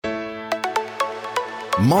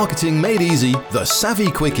Marketing Made Easy, The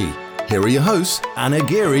Savvy Quickie. Here are your hosts, Anna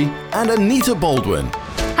Geary and Anita Baldwin.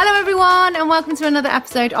 Hello everyone, and welcome to another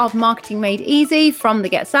episode of Marketing Made Easy from the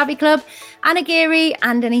Get Savvy Club. Anna Geary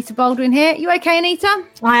and Anita Baldwin here. You okay, Anita?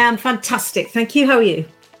 I am fantastic. Thank you. How are you?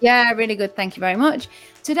 Yeah, really good. Thank you very much.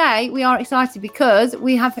 Today, we are excited because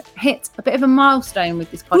we have hit a bit of a milestone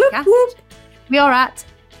with this podcast. Whoop, whoop. We are at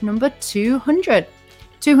number 200.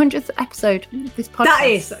 200th episode of this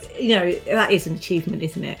podcast. That is an achievement,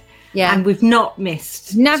 isn't it? Yeah. And we've not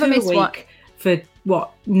missed. Never missed one. For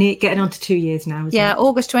getting on to 2 years now, isn't it?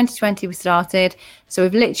 August 2020 we started. So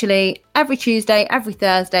we've literally every Tuesday, every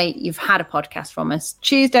Thursday, you've had a podcast from us.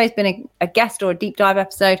 Tuesday's been a guest or a deep dive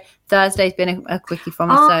episode. Thursday's been a quickie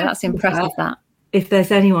from us. So that's impressive, that. If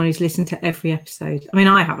there's anyone who's listened to every episode. I mean,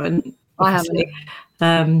 I haven't. Obviously.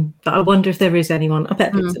 But I wonder if there is anyone. I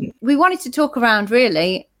bet there isn't. We wanted to talk around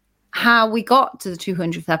really how we got to the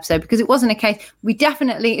 200th episode, because it wasn't a case. We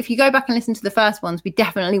definitely, if you go back and listen to the first ones, we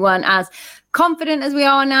definitely weren't as confident as we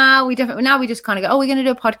are now. We just kind of go, we're going to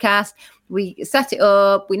do a podcast. We set it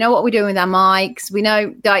up. We know what we're doing with our mics. We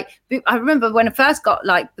know, I remember when I first got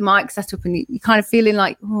the mic set up and you kind of feeling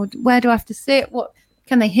like, where do I have to sit? What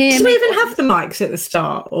can they hear? Did we even have the mics at the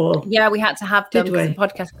start? Or yeah, we had to have them. Did we? The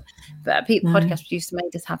podcast. But podcast producer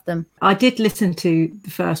made us have them. I did listen to the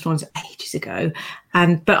first ones ages ago,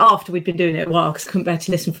 but after we'd been doing it a while, because I couldn't bear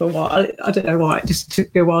to listen for a while. I don't know why. It just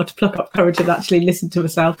took me a while to pluck up courage and actually listen to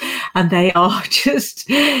myself. And they are just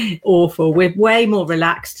awful. We're way more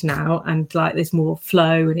relaxed now, and there's more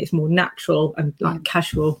flow, and it's more natural and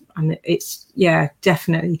casual. And it's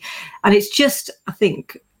definitely. And it's just, I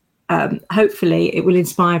think. Hopefully it will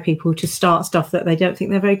inspire people to start stuff that they don't think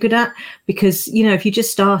they're very good at, because if you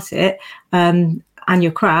just start it and you're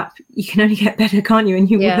crap, you can only get better, can't you? And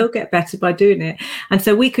you will get better by doing it. And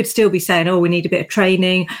so we could still be saying, we need a bit of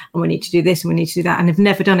training and we need to do this and we need to do that, and have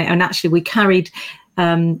never done it. And actually we carried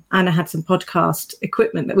Anna had some podcast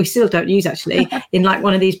equipment that we still don't use actually in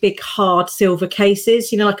one of these big hard silver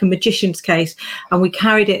cases, like a magician's case, and we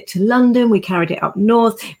carried it to London, we carried it up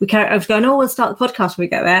north, I was going, we'll start the podcast when we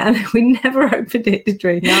get there, and we never opened it, did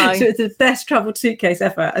we? No. So it's the best traveled suitcase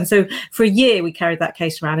ever. And so for a year we carried that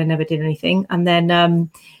case around and never did anything, and then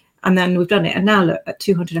we've done it, and now look at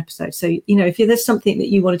 200 episodes. So if there's something that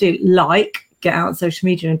you want to do, get out on social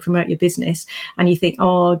media and promote your business, and you think,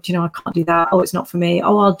 I can't do that, it's not for me,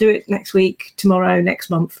 I'll do it next week, tomorrow,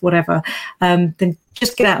 next month, whatever, then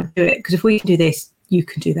just get out and do it, because if we can do this, you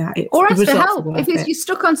can do that. Or ask for help. If you're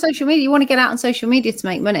stuck on social media, you want to get out on social media to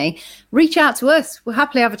make money, reach out to us. We'll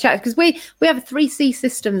happily have a chat, because we have a 3C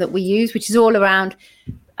system that we use, which is all around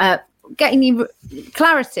getting you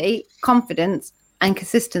clarity, confidence, and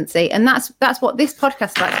consistency. And that's what this podcast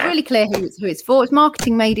is about. It's really clear who it's for. It's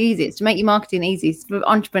marketing made easy. It's to make your marketing easy. It's for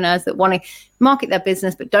entrepreneurs that want to market their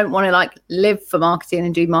business but don't want to live for marketing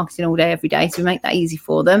and do marketing all day every day. So we make that easy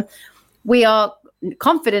for them. We are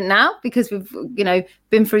confident now because we've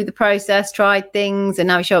been through the process, tried things, and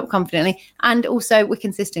now we show up confidently. And also we're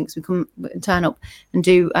consistent, because we come and turn up and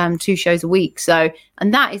do 2 shows a week. So,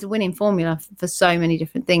 and that is a winning formula for so many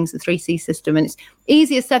different things, the 3C system. And it's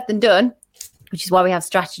easier said than done, which is why we have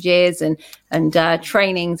strategies and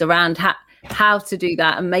trainings around how to do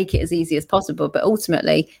that and make it as easy as possible. But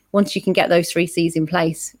ultimately, once you can get those 3 C's in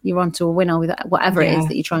place, you're onto a winner with whatever it is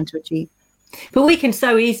that you're trying to achieve. But we can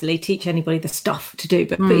so easily teach anybody the stuff to do,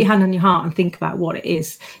 but put your hand on your heart and think about what it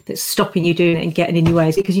is that's stopping you doing it and getting in your way.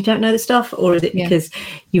 Is it because you don't know the stuff, or is it because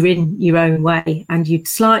you're in your own way and you're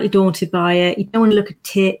slightly daunted by it? You don't want to look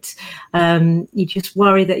at it. You just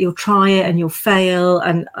worry that you'll try it and you'll fail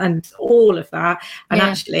and all of that. And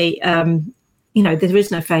actually, there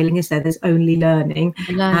is no failing, is there? There's only learning.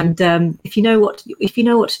 And if you know what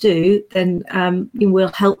to do, then it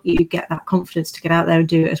will help you get that confidence to get out there and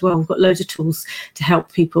do it as well. We've got loads of tools to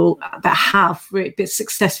help people that have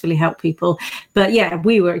successfully helped people. But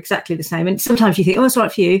we were exactly the same. And sometimes you think, it's all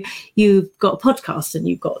right for you. You've got a podcast and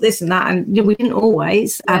you've got this and that, and we didn't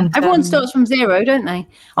always. Yeah. And everyone starts from zero, don't they?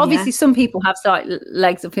 Obviously, some people have started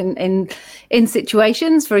legs up in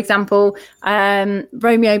situations. For example,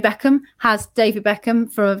 Romeo Beckham has David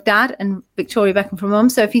Beckham from dad and Victoria Beckham from mum.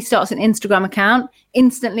 So if he starts an Instagram account,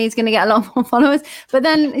 instantly he's going to get a lot more followers. But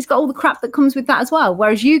then he's got all the crap that comes with that as well.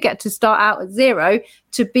 Whereas you get to start out at zero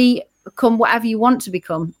to become whatever you want to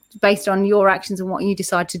become based on your actions and what you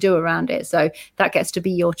decide to do around it. So that gets to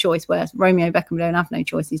be your choice. Whereas Romeo Beckham don't have no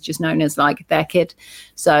choice. He's just known as their kid.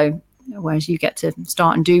 So whereas you get to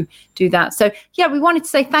start and do that. So yeah, we wanted to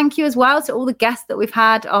say thank you as well to all the guests that we've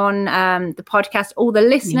had on the podcast, all the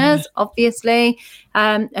listeners, obviously,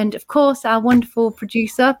 and of course our wonderful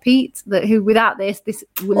producer Pete, who without this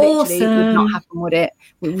literally would not happen, would it?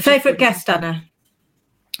 Favourite guest, Anna?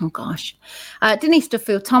 Oh gosh, Denise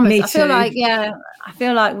Duffield Thomas. Me I feel too.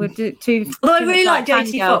 like we're too. Although I really like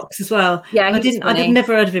JT Fox as well. Yeah, I'd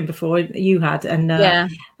never heard of him before. You had, and and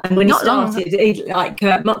when he started, he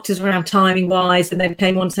mucked us around timing wise, and then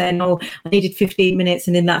came on saying, "Oh, I needed 15 minutes,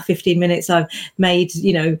 and in that 15 minutes, I've made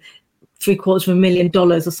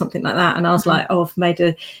 $750,000 or something like that." And I was like, "Oh, I've made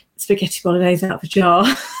a spaghetti bolognese out of a jar."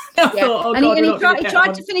 Thought, he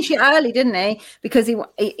tried to finish it early, didn't he? Because he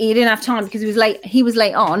didn't have time because he was late. He was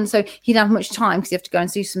late on, so he didn't have much time because he had to go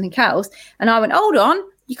and do something else. And I went, "Hold on,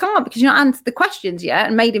 you can't because you're not answered the questions yet,"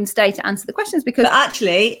 and made him stay to answer the questions because. But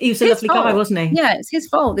actually, he was a lovely guy, wasn't he? Yeah, it's his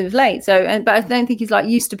fault. He was late. So, but I don't think he's like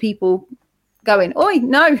used to people going, "Oi,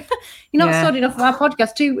 no, you're not sodding off of our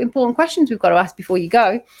podcast. 2 important questions we've got to ask before you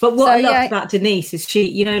go." But what I loved about Denise is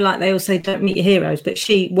she, like they all say, don't meet your heroes, but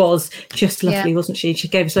she was just lovely, wasn't she? She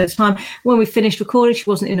gave us loads of time. When we finished recording, she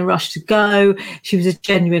wasn't in a rush to go. She was a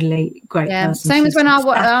genuinely great person. Same as when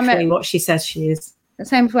I met what she says she is.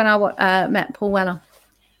 Same as when I met Paul Weller.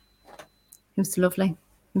 He was lovely.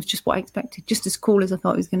 It was just what I expected, just as cool as I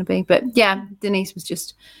thought it was going to be. But yeah, Denise was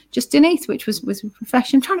just Denise, which was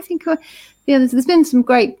refreshing. I'm trying to think of the others. There's been some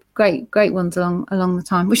great ones along the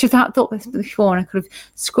time, which I thought before, and I could have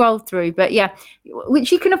scrolled through. But yeah,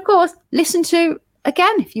 which you can of course listen to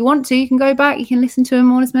again if you want to. You can go back, you can listen to them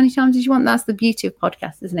all as many times as you want. That's the beauty of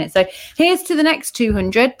podcasts, isn't it? So here's to the next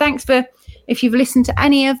 200. Thanks for. If you've listened to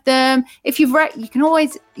any of them, if you've you can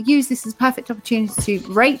always use this as a perfect opportunity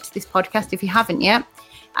to rate this podcast if you haven't yet.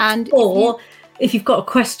 And if you've got a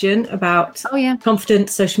question about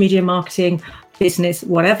confidence, social media marketing, business,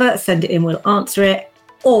 whatever, send it in, we'll answer it.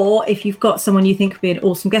 Or if you've got someone you think would be an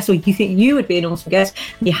awesome guest, or you think you would be an awesome guest,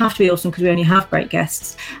 and you have to be awesome because we only have great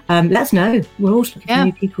guests, let us know. We're always looking for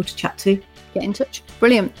new people to chat to. Get in touch.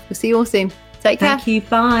 Brilliant. We'll see you all soon. Take care. Thank you.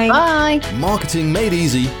 Bye. Bye. Marketing Made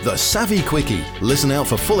Easy, the Savvy Quickie. Listen out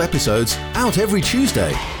for full episodes out every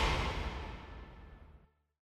Tuesday.